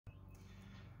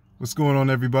What's going on,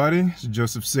 everybody? It's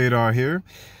Joseph Sadar here.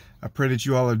 I pray that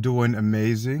you all are doing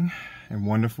amazing and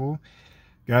wonderful.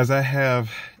 Guys, I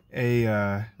have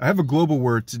a global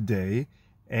word today,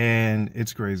 and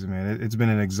it's crazy, man. It's been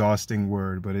an exhausting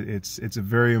word, but it's a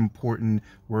very important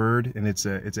word, and it's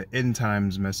an end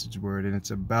times message word, and it's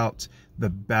about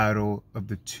the battle of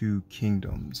the two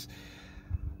kingdoms.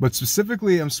 But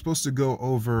specifically, I'm supposed to go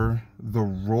over the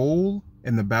role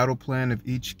and the battle plan of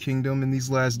each kingdom in these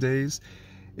last days.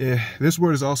 This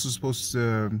word is also supposed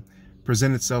to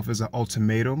present itself as an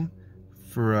ultimatum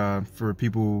for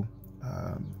people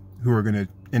who are going to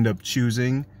end up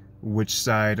choosing which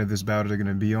side of this battle they're going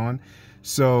to be on.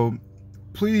 So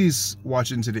please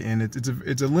watch into the end.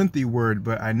 It's a lengthy word,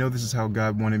 but I know this is how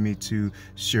God wanted me to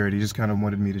share it. He just kind of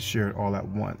wanted me to share it all at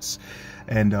once.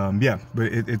 And yeah, but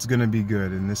it's going to be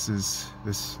good. And this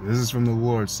is from the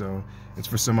Lord, so it's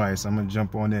for somebody. So I'm going to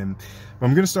jump on in. But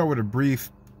I'm going to start with a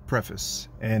brief preface,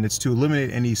 and it's to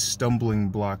eliminate any stumbling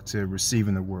block to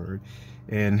receiving the word.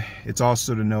 And it's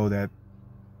also to know that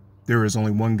there is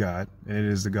only one God, and it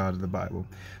is the God of the Bible.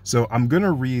 So I'm going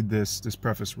to read this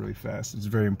preface really fast. It's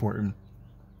very important.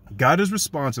 God is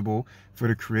responsible for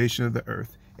the creation of the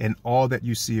earth and all that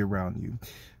you see around you.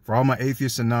 For all my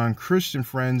atheist and non-Christian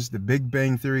friends, the Big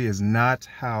Bang Theory is not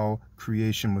how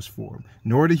creation was formed,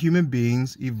 nor do human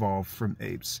beings evolve from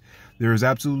apes. There is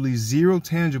absolutely zero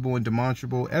tangible and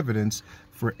demonstrable evidence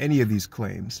for any of these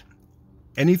claims.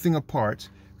 Anything apart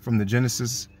from the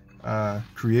Genesis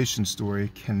creation story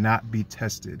cannot be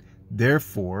tested.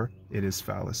 Therefore, it is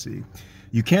fallacy.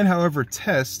 You can, however,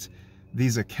 test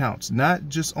these accounts, not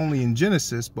just only in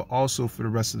Genesis, but also for the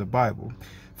rest of the Bible.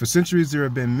 For centuries, there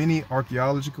have been many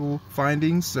archaeological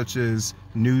findings, such as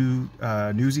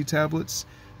Nuzi tablets,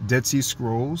 Dead Sea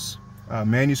Scrolls,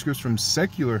 manuscripts from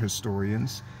secular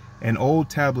historians, and old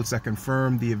tablets that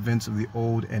confirm the events of the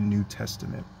Old and New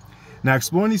Testament. Now,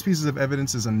 exploring these pieces of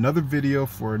evidence is another video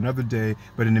for another day,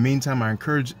 but in the meantime, I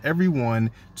encourage everyone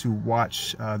to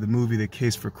watch the movie The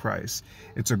Case for Christ.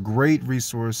 It's a great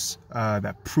resource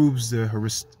that proves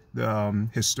the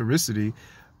historicity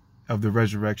of the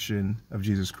resurrection of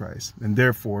Jesus Christ, and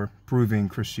therefore proving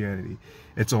Christianity.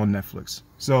 It's on Netflix.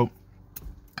 So,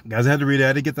 guys, I had to read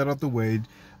that to get that out the way,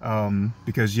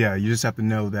 because, yeah, you just have to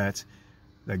know that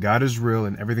God is real,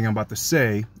 and everything I'm about to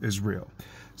say is real.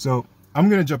 So, I'm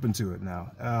going to jump into it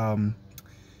now. I'm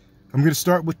going to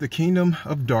start with the kingdom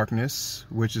of darkness,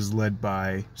 which is led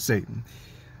by Satan.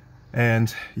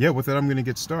 And yeah, with that, I'm going to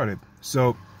get started.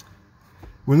 So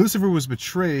when Lucifer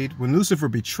betrayed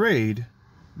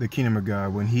the kingdom of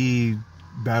God, when he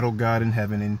battled God in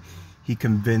heaven and he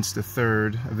convinced a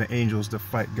third of the angels to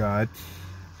fight God,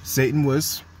 Satan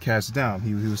was cast down.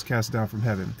 He was cast down from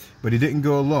heaven, but he didn't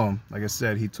go alone. Like I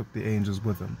said, he took the angels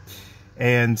with him.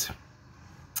 And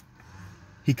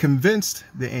he convinced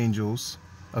the angels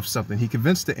of something. He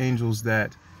convinced the angels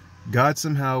that God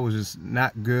somehow was just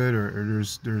not good, or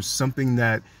there's something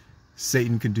that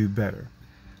Satan could do better.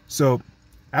 So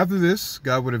after this,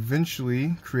 God would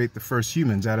eventually create the first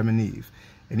humans, Adam and Eve,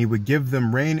 and he would give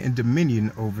them reign and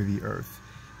dominion over the earth.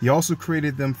 He also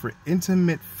created them for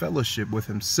intimate fellowship with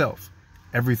himself.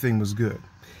 Everything was good.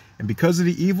 And because of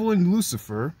the evil in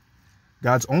Lucifer,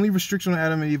 God's only restriction on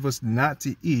Adam and Eve was not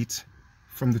to eat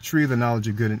from the tree of the knowledge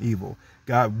of good and evil.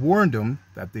 God warned them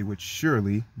that they would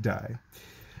surely die.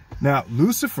 Now,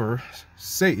 Lucifer,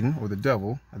 Satan, or the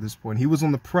devil, at this point, he was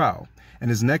on the prowl, and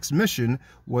his next mission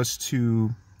was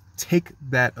to take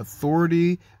that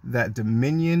authority, that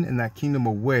dominion, and that kingdom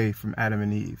away from Adam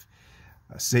and Eve.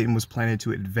 Satan was planning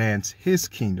to advance his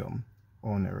kingdom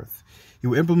on earth. He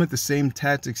would implement the same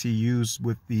tactics he used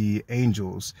with the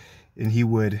angels, and he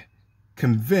would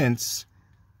convince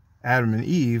Adam and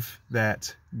Eve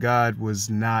that God was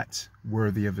not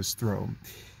worthy of his throne.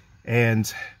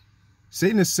 And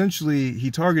Satan essentially,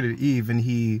 he targeted Eve, and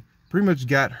he pretty much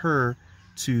got her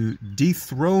to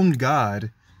dethrone God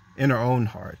in her own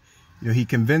heart. You know, he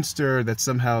convinced her that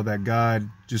somehow that God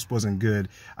just wasn't good.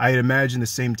 I imagine the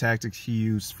same tactics he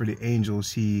used for the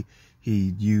angels, he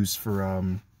used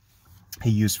for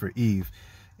Eve.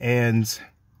 And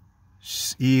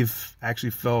Eve actually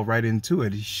fell right into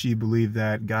it. She believed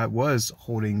that God was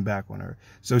holding back on her.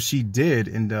 So she did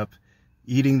end up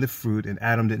eating the fruit, and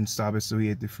Adam didn't stop it, so he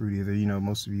ate the fruit either. You know,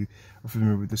 most of you are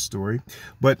familiar with this story.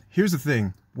 But here's the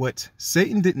thing. What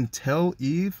Satan didn't tell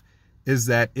Eve is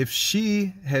that if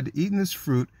she had eaten this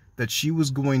fruit, that she was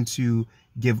going to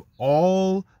give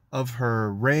all of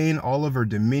her reign, all of her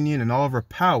dominion, and all of her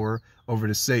power over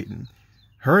to Satan.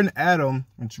 Her and Adam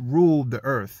ruled the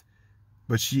earth.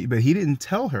 But he didn't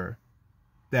tell her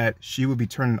that she would be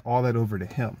turning all that over to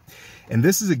him. And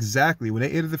this is exactly, when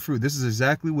they ate of the fruit, this is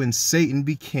exactly when Satan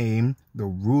became the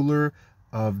ruler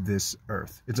of this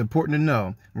earth. It's important to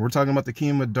know, when we're talking about the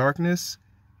kingdom of darkness,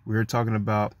 we're talking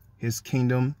about his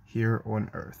kingdom here on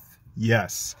earth.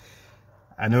 Yes,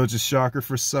 I know it's a shocker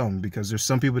for some, because there's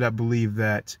some people that believe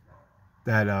that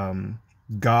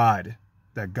God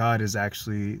is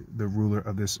actually the ruler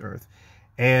of this earth.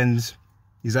 And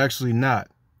he's actually not.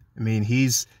 I mean,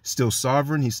 he's still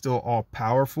sovereign, he's still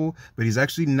all-powerful, but he's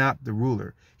actually not the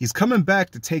ruler. He's coming back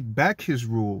to take back his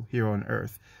rule here on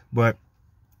earth. But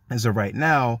as of right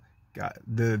now, God,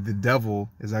 the devil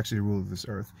is actually the ruler of this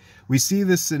earth. We see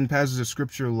this in passages of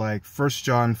scripture like 1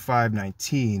 John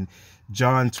 5:19,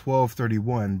 John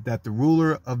 12:31, that the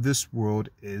ruler of this world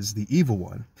is the evil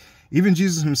one. Even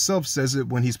Jesus himself says it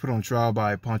when he's put on trial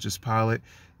by Pontius Pilate,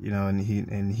 you know,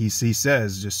 and he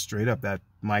says just straight up that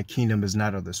my kingdom is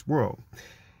not of this world.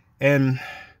 And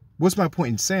what's my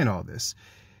point in saying all this?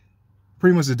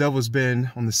 Pretty much the devil's been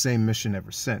on the same mission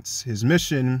ever since. His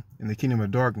mission in the kingdom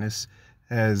of darkness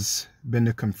has been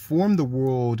to conform the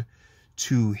world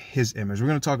to his image. We're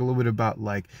going to talk a little bit about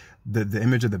like the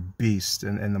image of the beast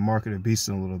and the mark of the beast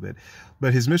in a little bit.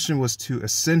 But his mission was to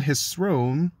ascend his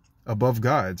throne above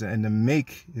God's and to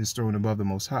make his throne above the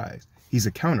Most High. He's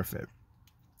a counterfeit.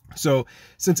 So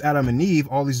since Adam and Eve,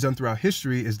 all he's done throughout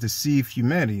history is deceive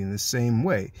humanity in the same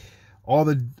way. All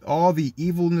the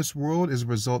evil in this world is a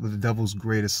result of the devil's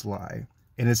greatest lie.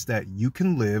 And it's that you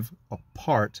can live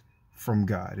apart from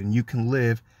God, and you can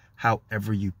live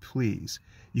however you please.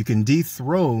 You can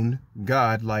dethrone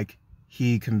God like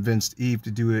he convinced Eve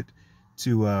to do it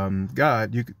to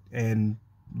God, and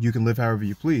you can live however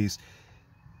you please.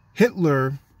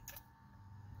 Hitler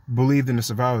believed in the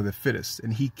survival of the fittest,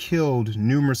 and he killed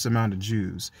numerous amount of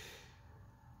Jews.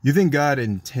 You think God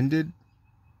intended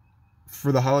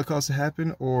for the Holocaust to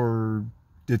happen, or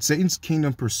did Satan's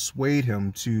kingdom persuade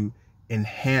him to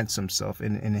enhance himself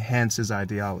and enhance his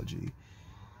ideology?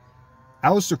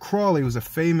 Aleister Crowley was a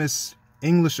famous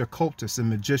English occultist and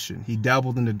magician. He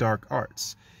dabbled in the dark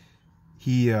arts.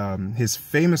 His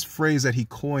famous phrase that he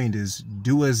coined is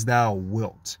 "do as thou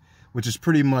wilt," which is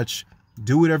pretty much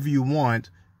do whatever you want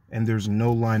and there's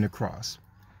no line to cross.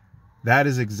 That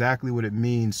is exactly what it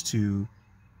means to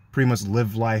pretty much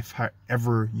live life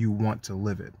however you want to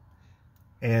live it.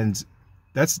 And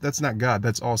that's not God.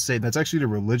 That's all Satan. That's actually the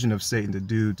religion of Satan,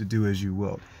 to do as you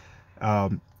will. Now,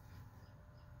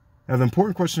 the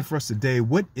important question for us today: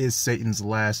 what is Satan's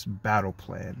last battle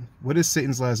plan? What is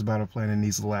Satan's last battle plan in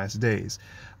these last days?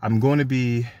 I'm going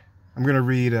to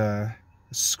read a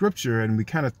scripture, and we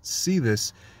kind of see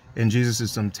this in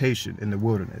Jesus' temptation in the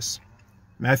wilderness.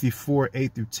 Matthew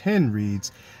 4:8-10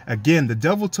 reads, "Again, the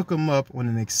devil took him up on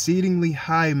an exceedingly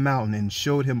high mountain and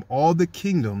showed him all the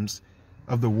kingdoms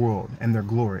of the world and their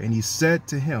glory. And he said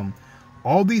to him,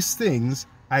 all these things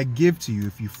I give to you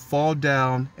if you fall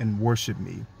down and worship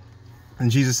me.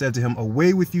 And Jesus said to him,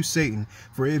 away with you, Satan,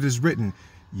 for it is written,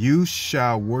 you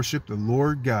shall worship the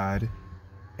Lord God,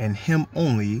 and him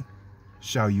only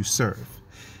shall you serve."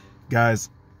 Guys,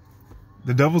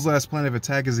 the devil's last plan of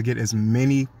attack is to get as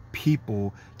many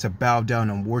people to bow down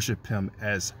and worship him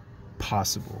as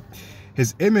possible.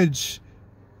 His image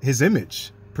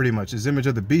pretty much, his image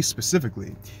of the beast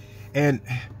specifically. And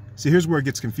see, here's where it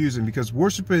gets confusing, because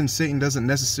worshiping Satan doesn't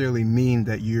necessarily mean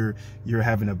that you're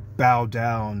having to bow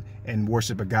down and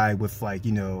worship a guy with, like,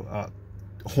 you know,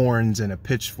 horns and a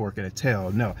pitchfork and a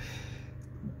tail. No.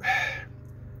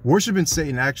 Worshiping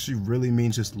Satan actually really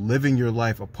means just living your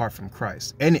life apart from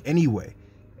Christ. And any way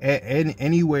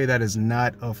that is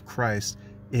not of Christ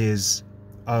is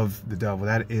of the devil.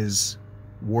 That is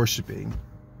worshiping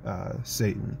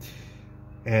Satan.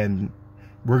 And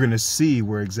we're going to see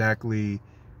where exactly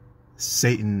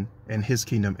Satan and his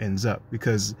kingdom ends up.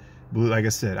 Because, like I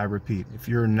said, I repeat, if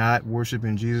you're not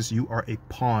worshiping Jesus, you are a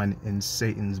pawn in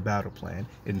Satan's battle plan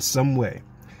in some way.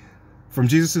 From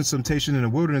Jesus' temptation in the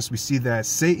wilderness, we see that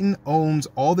Satan owns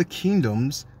all the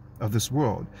kingdoms of this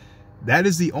world. That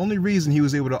is the only reason he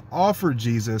was able to offer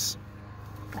Jesus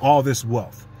all this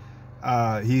wealth.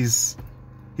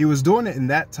 He was doing it in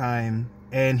that time,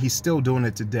 and he's still doing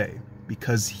it today,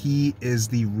 because he is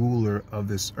the ruler of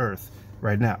this earth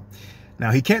right now.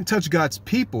 Now, he can't touch God's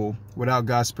people without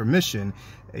God's permission.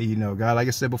 You know, God, like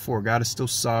I said before, God is still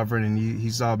sovereign, and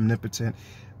he's omnipotent,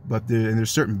 but there's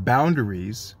certain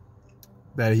boundaries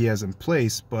that he has in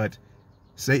place, but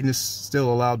Satan is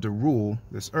still allowed to rule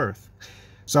this earth.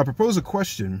 So I propose a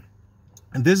question,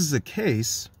 and this is the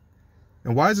case,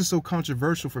 and why is it so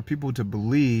controversial for people to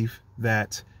believe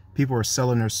that people are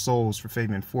selling their souls for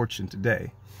fame and fortune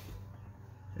today?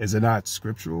 Is it not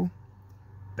scriptural?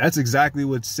 That's exactly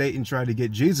what Satan tried to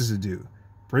get Jesus to do.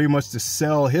 Pretty much to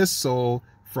sell his soul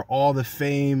for all the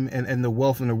fame and the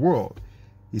wealth in the world.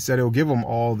 He said he'll give him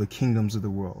all the kingdoms of the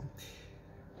world.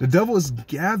 The devil is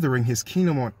gathering his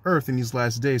kingdom on earth in these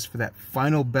last days for that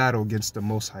final battle against the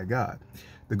Most High God.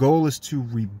 The goal is to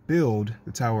rebuild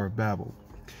the Tower of Babel.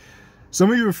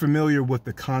 Some of you are familiar with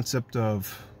the concept of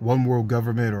one world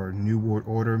government or New World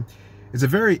Order. It's a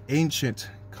very ancient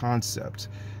concept.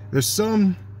 There's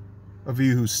some of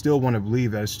you who still want to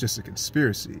believe that it's just a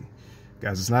conspiracy.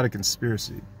 Guys, it's not a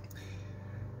conspiracy.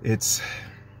 It's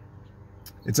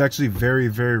actually very,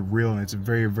 very real, and it's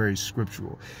very, very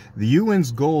scriptural. The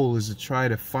UN's goal is to try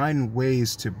to find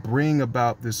ways to bring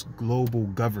about this global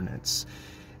governance.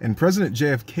 And President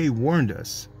JFK warned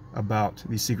us about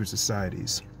these secret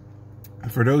societies.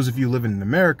 And for those of you living in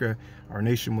America, our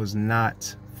nation was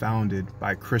not founded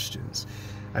by Christians.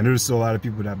 I know there's still a lot of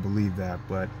people that believe that,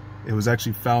 but it was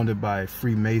actually founded by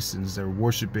Freemasons that were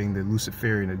worshiping the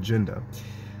Luciferian agenda.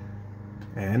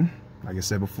 And like I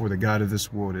said before, the god of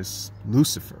this world is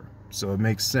Lucifer. So it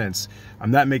makes sense.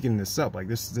 I'm not making this up. Like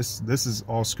this is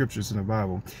all scriptures in the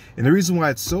Bible. And the reason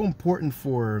why it's so important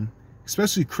for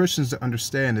especially Christians to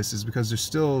understand this is because there's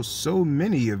still so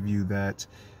many of you that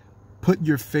put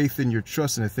your faith and your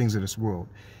trust in the things of this world.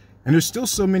 And there's still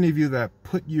so many of you that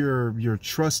put your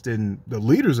trust in the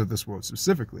leaders of this world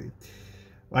specifically.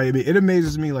 Like, I mean, it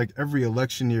amazes me, like every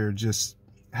election year, just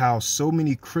how so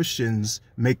many Christians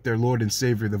make their Lord and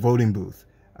Savior the voting booth.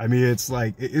 I mean, it's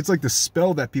like the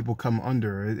spell that people come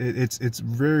under. It's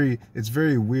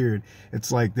very weird.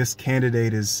 It's like this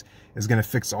candidate is going to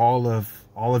fix all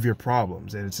of your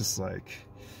problems, and it's just like,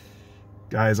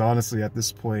 guys, honestly, at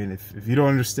this point, if you don't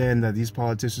understand that these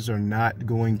politicians are not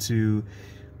going to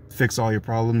fix all your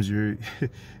problems,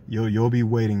 you'll be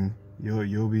waiting.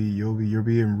 You'll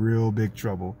be in real big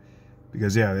trouble,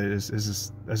 because yeah, that's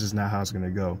just not how it's gonna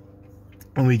go.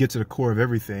 When we get to the core of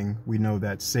everything, we know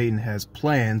that Satan has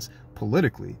plans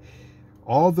politically.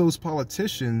 All those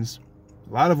politicians,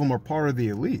 a lot of them are part of the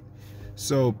elite.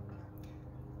 So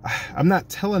I'm not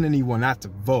telling anyone not to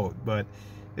vote, but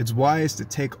it's wise to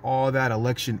take all that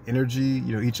election energy,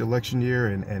 each election year,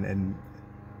 and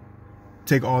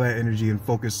take all that energy and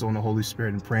focus on the Holy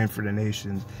Spirit and praying for the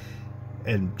nations.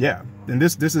 And yeah, and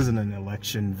this isn't an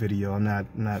election video. I'm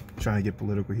not trying to get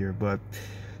political here, but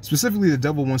specifically the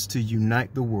devil wants to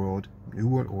unite the world, New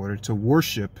World Order, to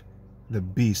worship the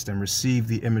beast and receive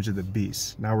the image of the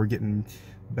beast. Now we're getting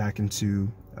back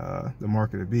into the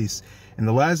mark of the beast. In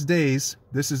the last days,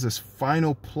 this is this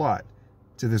final plot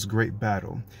to this great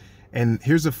battle. And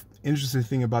here's the interesting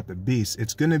thing about the beast.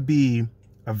 It's going to be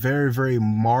a very, very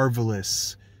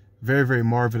marvelous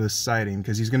sighting,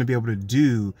 because he's going to be able to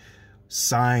do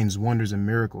signs, wonders, and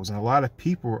miracles. And a lot of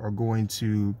people are going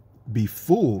to be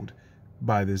fooled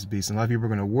by this beast. And a lot of people are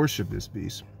going to worship this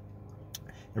beast.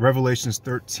 In Revelations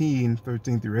 13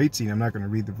 through 18, I'm not going to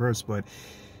read the verse, but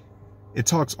it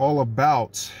talks all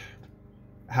about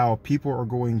how people are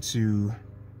going to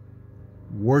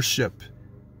worship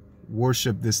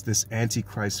this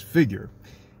Antichrist figure.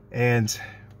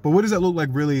 But what does that look like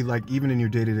really, like even in your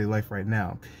day-to-day life right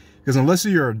now? Because unless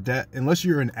you're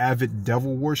an avid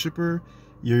devil worshiper,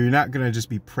 you're not gonna just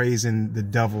be praising the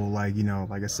devil like,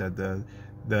 like I said,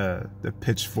 the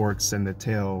pitchforks and the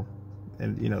tail,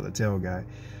 and the tail guy.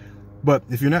 But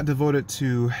if you're not devoted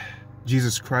to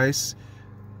Jesus Christ,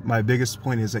 my biggest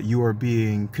point is that you are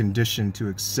being conditioned to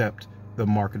accept the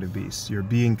mark of the beast. You're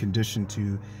being conditioned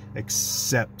to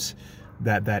accept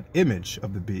that image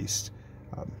of the beast.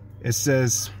 It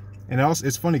says, and also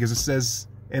it's funny because it says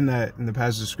in the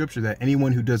passage of scripture that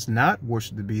anyone who does not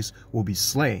worship the beast will be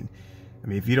slain. I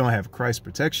mean, if you don't have Christ's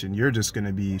protection, you're just going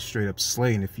to be straight up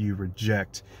slain if you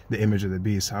reject the image of the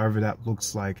beast, however that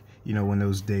looks like, when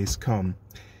those days come.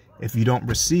 If you don't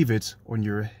receive it on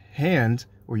your hand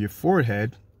or your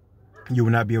forehead, you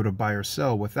will not be able to buy or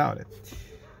sell without it.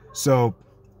 So,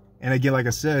 and again, like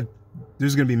I said,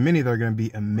 there's going to be many that are going to be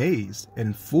amazed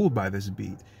and fooled by this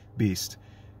beast.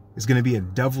 It's going to be a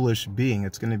devilish being.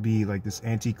 It's going to be like this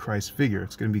Antichrist figure.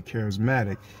 It's going to be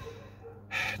charismatic.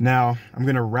 Now, I'm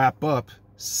going to wrap up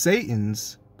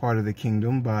Satan's part of the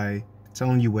kingdom by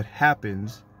telling you what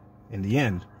happens in the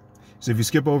end. So if you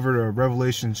skip over to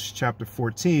Revelation chapter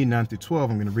 14, 9 through 12,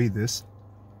 I'm going to read this.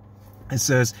 It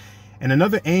says, "And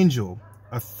another angel,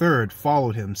 a third,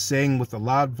 followed him, saying with a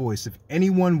loud voice, if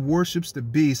anyone worships the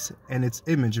beast and its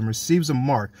image and receives a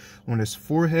mark on his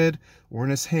forehead or in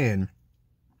his hand,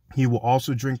 he will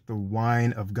also drink the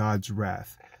wine of God's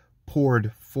wrath,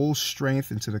 poured full strength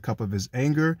into the cup of his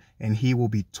anger, and he will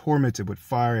be tormented with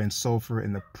fire and sulfur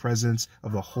in the presence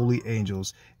of the holy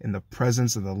angels, in the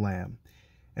presence of the Lamb.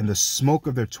 and the smoke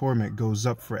of their torment goes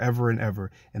up forever and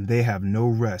ever, and they have no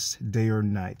rest day or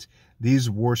night. These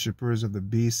worshippers of the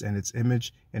beast and its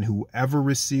image, and whoever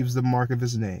receives the mark of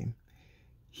his name.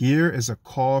 Here is a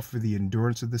call for the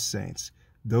endurance of the saints,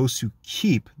 those who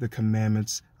keep the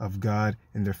commandments of God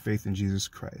and their faith in Jesus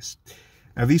Christ.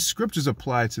 Now, these scriptures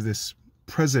apply to this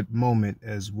present moment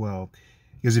as well,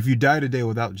 because if you die today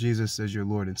without Jesus as your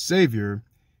Lord and Savior,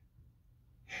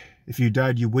 if you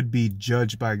died, you would be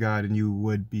judged by God and you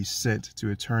would be sent to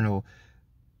eternal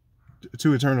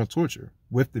torture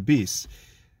with the beast.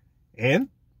 And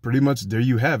pretty much there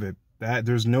you have it. That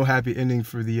there's no happy ending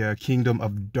for the kingdom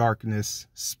of darkness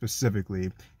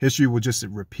specifically. History will just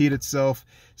repeat itself.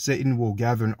 Satan will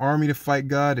gather an army to fight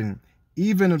God, and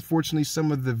even, unfortunately,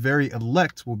 some of the very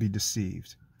elect will be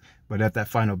deceived. But at that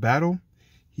final battle,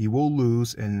 he will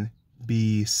lose and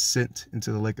be sent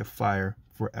into the lake of fire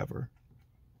forever.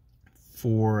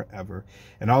 Forever.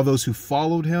 And all those who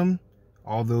followed him,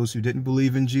 all those who didn't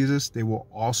believe in Jesus, they will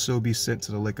also be sent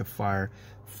to the lake of fire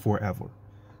forever.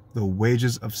 The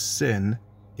wages of sin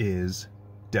is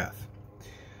death.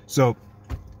 So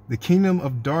the kingdom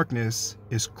of darkness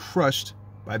is crushed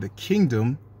by the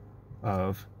kingdom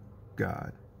of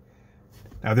God.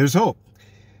 Now there's hope,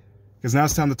 because now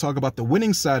it's time to talk about the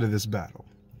winning side of this battle.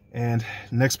 And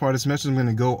next part of this message, I'm going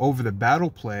to go over the battle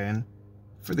plan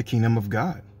for the kingdom of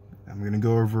God. I'm going to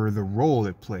go over the role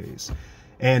it plays.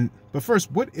 But first,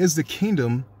 what is the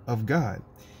kingdom of God?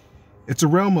 It's a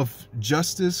realm of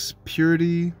justice,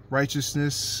 purity,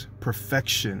 righteousness,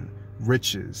 perfection,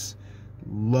 riches,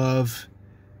 love.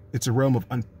 It's a realm of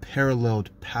unparalleled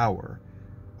power,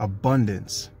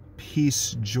 abundance,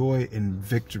 peace, joy, and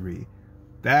victory.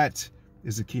 That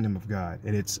is the kingdom of God.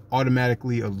 And it's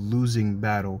automatically a losing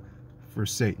battle for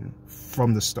Satan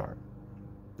from the start.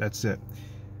 That's it.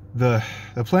 The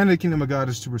plan of the kingdom of God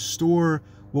is to restore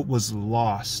what was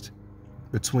lost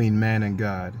between man and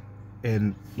God,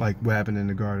 and like what happened in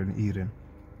the Garden of Eden.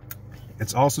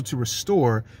 It's also to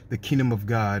restore the kingdom of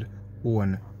God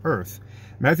on earth.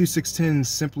 Matthew 6:10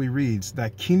 simply reads, "Thy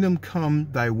kingdom come,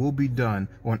 thy will be done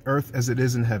on earth as it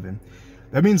is in heaven."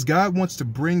 That means God wants to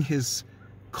bring his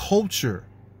culture,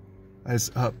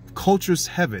 as culture's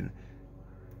heaven,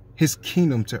 his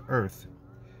kingdom to earth.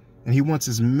 And he wants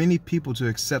as many people to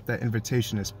accept that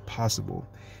invitation as possible.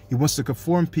 He wants to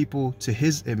conform people to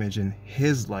his image and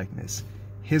his likeness,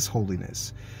 his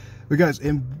holiness. But guys,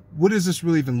 and what does this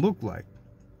really even look like?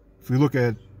 If we look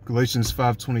at Galatians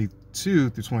 5:22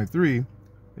 through 23,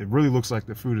 it really looks like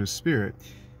the fruit of the Spirit.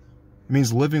 It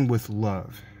means living with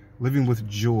love, living with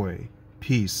joy,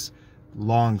 peace,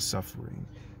 long-suffering,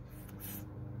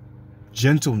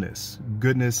 gentleness,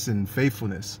 goodness, and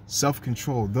faithfulness,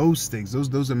 self-control, those things,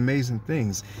 those amazing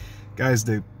things. Guys,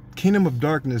 the kingdom of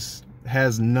darkness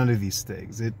has none of these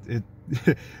things. It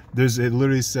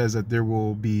literally says that there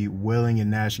will be wailing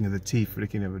and gnashing of the teeth for the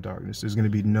kingdom of darkness. There's going to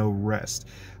be no rest.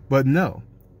 But no,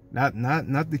 not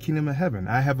the kingdom of heaven.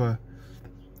 I have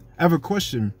a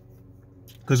question,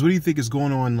 because what do you think is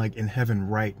going on like in heaven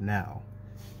right now?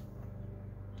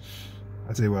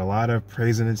 I tell you what, a lot of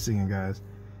praising and singing, guys.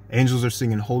 Angels are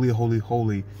singing, "Holy, holy,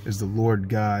 holy is the Lord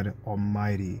God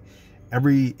Almighty."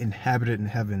 Every inhabitant in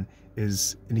heaven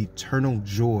is an eternal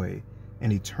joy,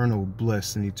 an eternal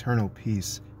bliss, an eternal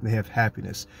peace. And they have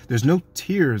happiness. There's no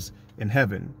tears in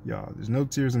heaven, y'all. There's no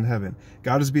tears in heaven.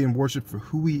 God is being worshipped for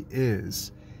who he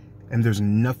is. And there's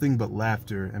nothing but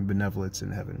laughter and benevolence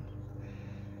in heaven.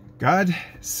 God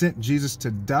sent Jesus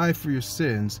to die for your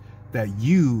sins that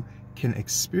you can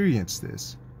experience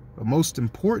this. But most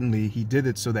importantly, he did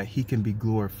it so that he can be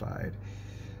glorified.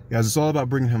 Guys, it's all about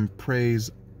bringing him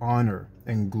praise, honor,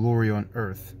 and glory on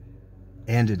earth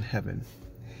and in heaven.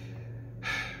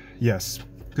 Yes,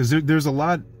 because there's a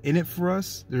lot in it for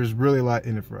us. There's really a lot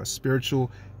in it for us,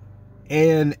 spiritual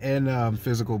and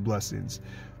physical blessings.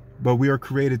 But we are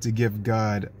created to give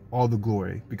God all the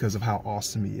glory because of how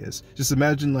awesome he is. Just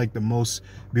imagine like the most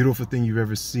beautiful thing you've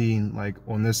ever seen, like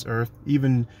on this earth,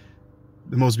 even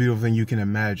the most beautiful thing you can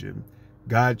imagine.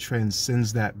 God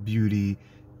transcends that beauty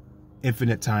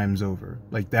infinite times over.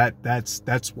 Like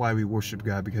that's why we worship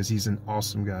God, because he's an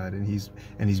awesome God, and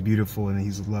he's beautiful, and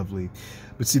he's lovely.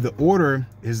 But see, the order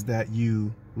is that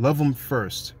you love him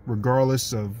first,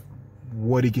 regardless of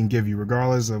what he can give you,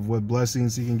 regardless of what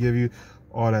blessings he can give you,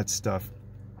 all that stuff.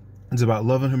 It's about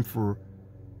loving him for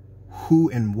who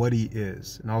and what he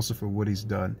is, and also for what he's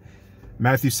done.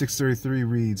 Matthew 6:33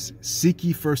 reads, "Seek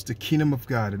ye first the kingdom of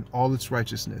God and all its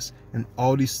righteousness, and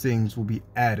all these things will be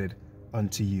added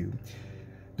unto you."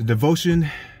 The devotion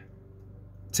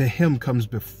to him comes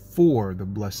before for the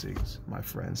blessings, my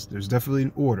friends. There's definitely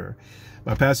an order.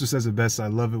 My pastor says it best. I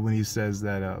love it when he says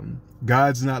that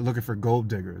God's not looking for gold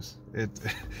diggers.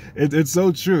 It's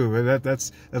so true. And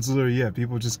that's literally, yeah,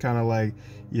 people just kind of like,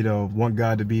 you know, want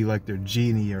God to be like their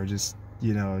genie, or just,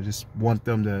 you know, just want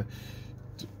them to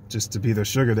be their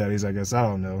sugar daddies, I guess. I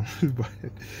don't know.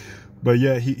 But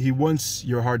yeah, he wants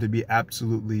your heart to be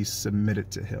absolutely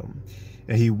submitted to him.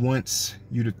 And he wants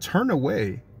you to turn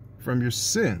away from your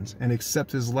sins and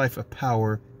accept his life of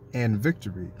power and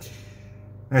victory.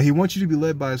 Now, he wants you to be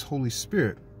led by his Holy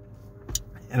Spirit.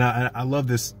 And I love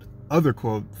this other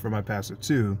quote from my pastor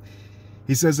too.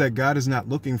 He says that God is not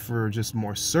looking for just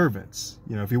more servants.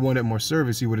 You know, if he wanted more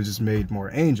servants, he would have just made more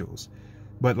angels.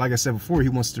 But like I said before, he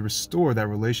wants to restore that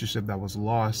relationship that was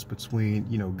lost between,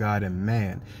 you know, God and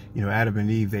man. You know, Adam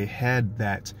and Eve, they had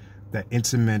that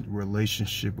intimate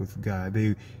relationship with God.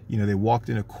 They, you know, they walked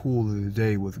in a cool of the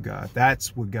day with God.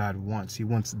 That's what God wants. He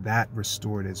wants that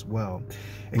restored as well.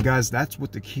 And guys, that's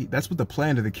what the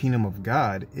plan of the kingdom of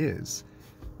God is.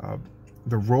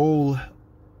 The role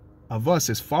of us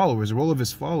as followers, the role of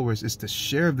his followers is to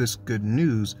share this good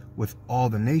news with all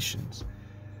the nations.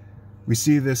 We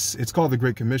see this, it's called the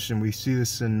Great Commission. We see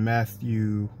this in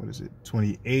Matthew,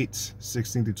 28,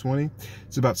 16 through 20.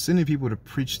 It's about sending people to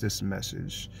preach this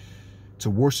message, to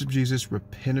worship Jesus,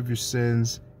 repent of your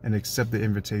sins, and accept the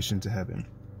invitation to heaven.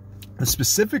 And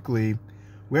specifically,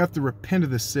 we have to repent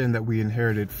of the sin that we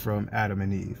inherited from Adam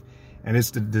and Eve. And it's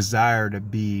the desire to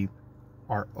be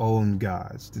our own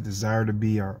gods, the desire to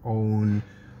be our own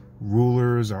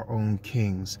rulers, our own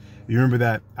kings. You remember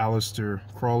that Aleister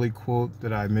Crowley quote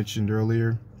that I mentioned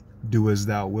earlier? Do as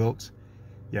thou wilt.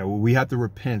 Yeah, well, we have to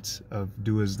repent of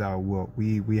do as thou wilt.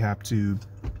 We have to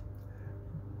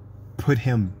put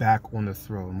him back on the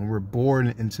throne. When we're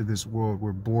born into this world,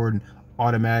 we're born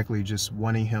automatically just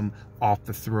wanting him off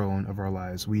the throne of our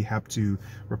lives. We have to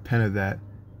repent of that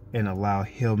and allow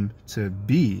him to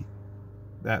be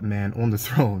that man on the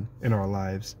throne in our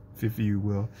lives, if you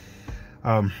will.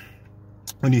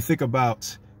 When you think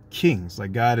about kings,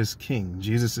 like God is king,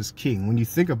 Jesus is king, when you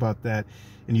think about that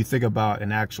and you think about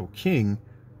an actual king,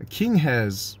 a king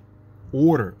has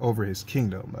order over his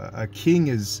kingdom. A king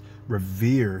is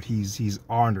revered, he's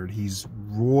honored, he's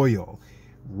royalty.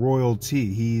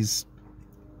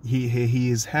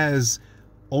 He has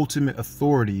ultimate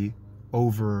authority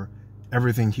over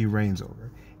everything he reigns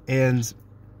over. And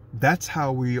that's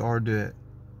how we are to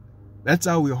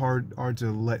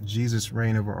let Jesus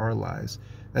reign over our lives.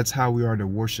 That's how we are to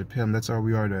worship him. That's how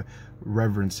we are to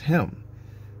reverence him.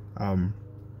 And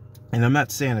I'm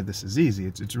not saying that this is easy.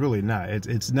 It's really not.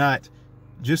 It's not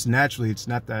just naturally. It's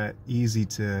not that easy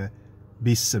to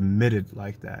be submitted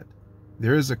like that.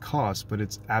 There is a cost, but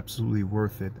it's absolutely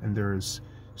worth it. And there's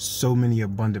so many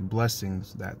abundant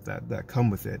blessings that come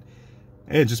with it.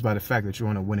 And just by the fact that you're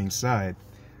on a winning side.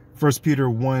 1 Peter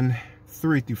 1,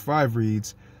 3 through 5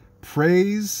 reads,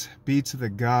 "Praise be to the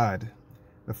God,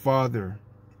 the Father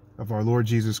of our Lord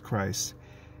Jesus Christ.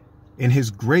 In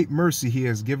his great mercy, he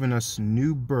has given us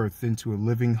new birth into a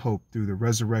living hope through the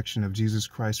resurrection of Jesus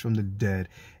Christ from the dead,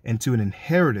 and to an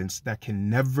inheritance that can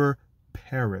never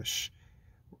perish,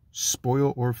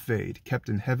 spoil or fade, kept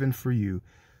in heaven for you,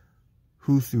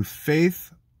 who through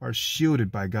faith are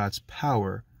shielded by God's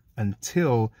power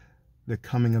until the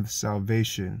coming of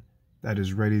salvation that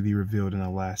is ready to be revealed in the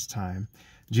last time."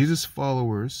 Jesus'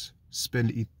 followers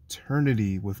spend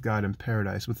eternity with God in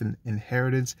paradise, with an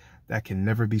inheritance that can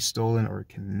never be stolen or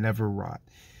can never rot.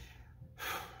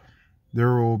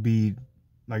 There will be,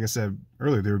 like I said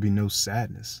earlier, there will be no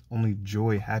sadness, only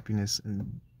joy, happiness,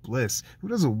 and bliss. Who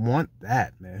doesn't want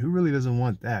that, man? Who really doesn't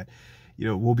want that? You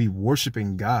know, we'll be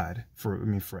worshiping God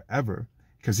forever,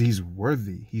 because he's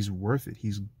worthy, he's worth it,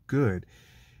 he's good.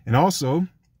 And also,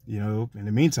 you know, in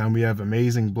the meantime, we have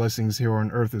amazing blessings here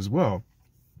on earth as well.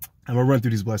 I'm going to run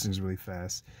through these blessings really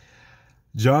fast.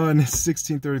 John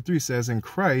 16:33 says, "In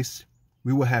Christ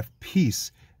we will have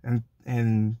peace,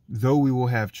 and though we will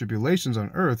have tribulations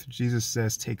on earth," Jesus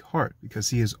says, "take heart, because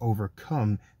he has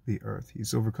overcome the earth."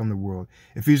 He's overcome the world.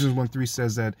 Ephesians 1:3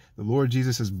 says that the Lord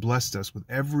Jesus has blessed us with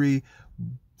every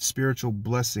spiritual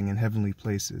blessing in heavenly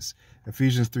places.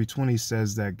 Ephesians 3:20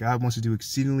 says that God wants to do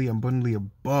exceedingly abundantly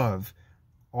above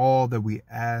all that we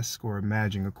ask or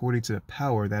imagine, according to the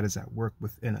power that is at work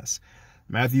within us.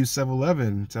 Matthew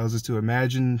 7:11 tells us to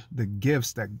imagine the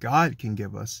gifts that God can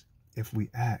give us if we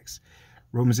ask.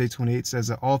 Romans 8:28 says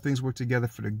that all things work together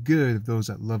for the good of those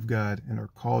that love God and are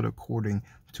called according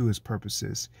to his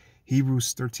purposes.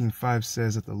 Hebrews 13:5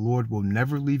 says that the Lord will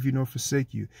never leave you nor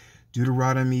forsake you.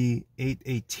 Deuteronomy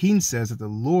 8:18 says that the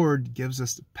Lord gives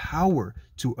us the power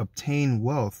to obtain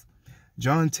wealth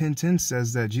John 10:10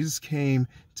 says that Jesus came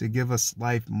to give us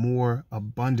life more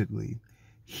abundantly.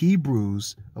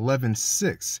 Hebrews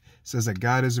 11:6 says that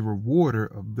God is a rewarder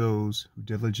of those who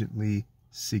diligently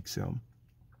seeks him.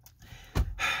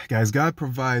 Guys, God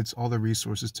provides all the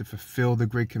resources to fulfill the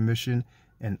Great Commission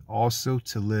and also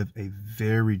to live a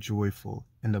very joyful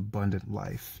and abundant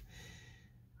life.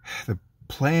 The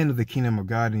plan of the kingdom of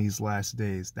God in these last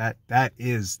days, that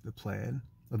is the plan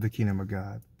of the kingdom of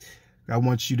God. God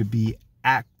wants you to be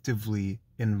actively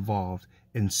involved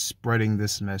in spreading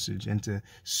this message, into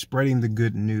spreading the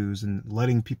good news and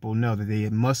letting people know that they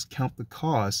must count the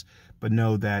cost, but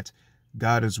know that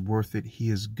God is worth it.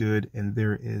 He is good, and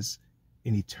there is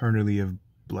an eternity of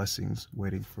blessings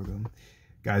waiting for them.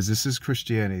 Guys, this is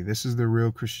Christianity. This is the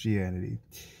real Christianity.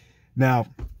 Now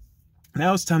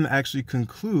it's time to actually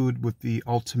conclude with the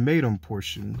ultimatum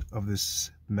portion of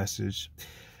this message.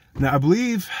 Now, I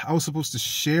believe I was supposed to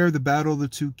share the battle of the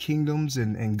two kingdoms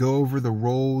and go over the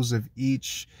roles of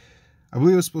each. I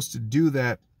believe I was supposed to do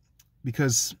that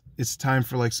because it's time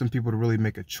for like some people to really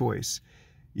make a choice.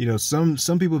 You know, some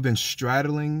people have been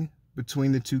straddling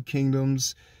between the two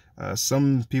kingdoms.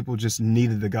 Some people just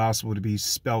needed the gospel to be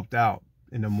spelt out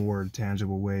in a more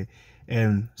tangible way.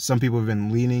 And some people have been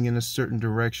leaning in a certain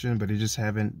direction, but they just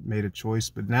haven't made a choice.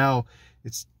 But now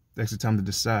that's the time to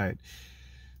decide.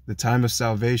 The time of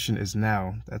salvation is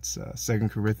now. That's 2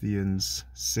 Corinthians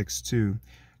 6:2.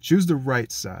 Choose the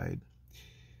right side.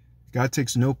 God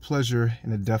takes no pleasure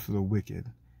in the death of the wicked.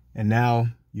 And now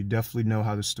you definitely know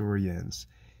how the story ends.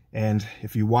 And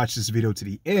if you watch this video to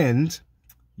the end,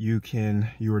 you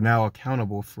are now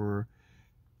accountable for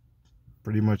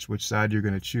pretty much which side you're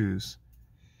going to choose.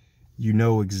 You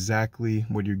know exactly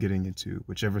what you're getting into,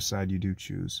 whichever side you do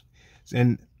choose.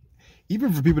 And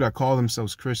even for people that call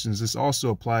themselves Christians, this also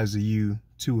applies to you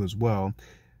too as well.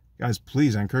 Guys,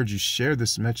 please, I encourage you, share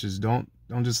this message. Don't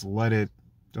just let it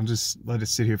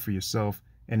sit here for yourself.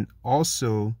 And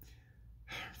also,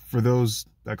 for those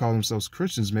that call themselves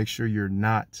Christians, make sure you're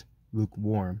not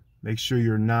lukewarm. Make sure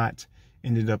you're not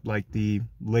ended up like the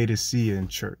Laodicean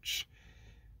church.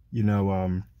 You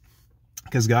know,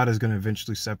 because God is going to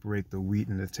eventually separate the wheat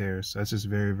and the tares. So that's just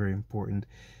very, very important.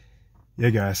 Yeah,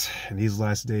 guys, in these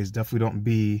last days, definitely don't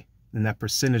be in that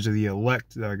percentage of the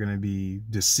elect that are going to be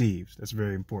deceived. That's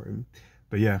very important.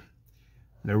 But yeah,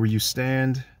 know where you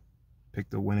stand. Pick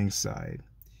the winning side.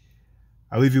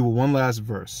 I'll leave you with one last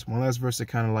verse. One last verse that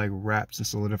kind of like wraps and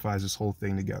solidifies this whole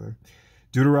thing together.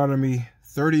 Deuteronomy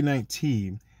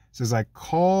 30:19 says, I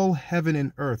call heaven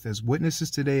and earth as witnesses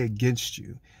today against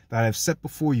you, that I have set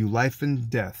before you life and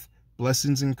death,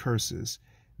 blessings and curses.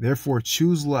 Therefore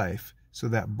choose life, so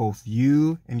that both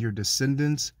you and your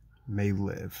descendants may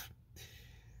live.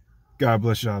 God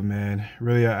bless y'all, man.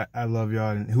 Really, I love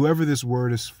y'all. And whoever this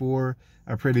word is for,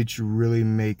 I pray that you really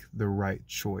make the right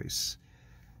choice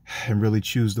and really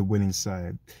choose the winning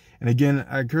side. And again,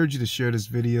 I encourage you to share this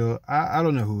video. I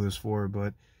don't know who it's for,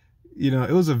 but you know,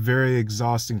 it was a very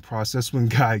exhausting process when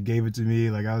God gave it to me.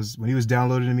 Like when he was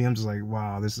downloading to me, I'm just like,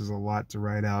 wow, this is a lot to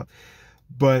write out.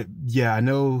 But yeah, I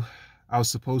know I was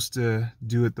supposed to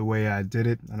do it the way I did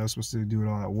it. I know I was supposed to do it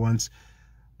all at once.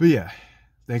 But yeah,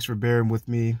 thanks for bearing with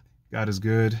me. God is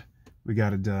good. We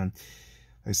got it done.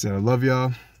 Like I said, I love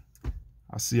y'all.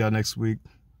 I'll see y'all next week.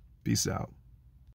 Peace out.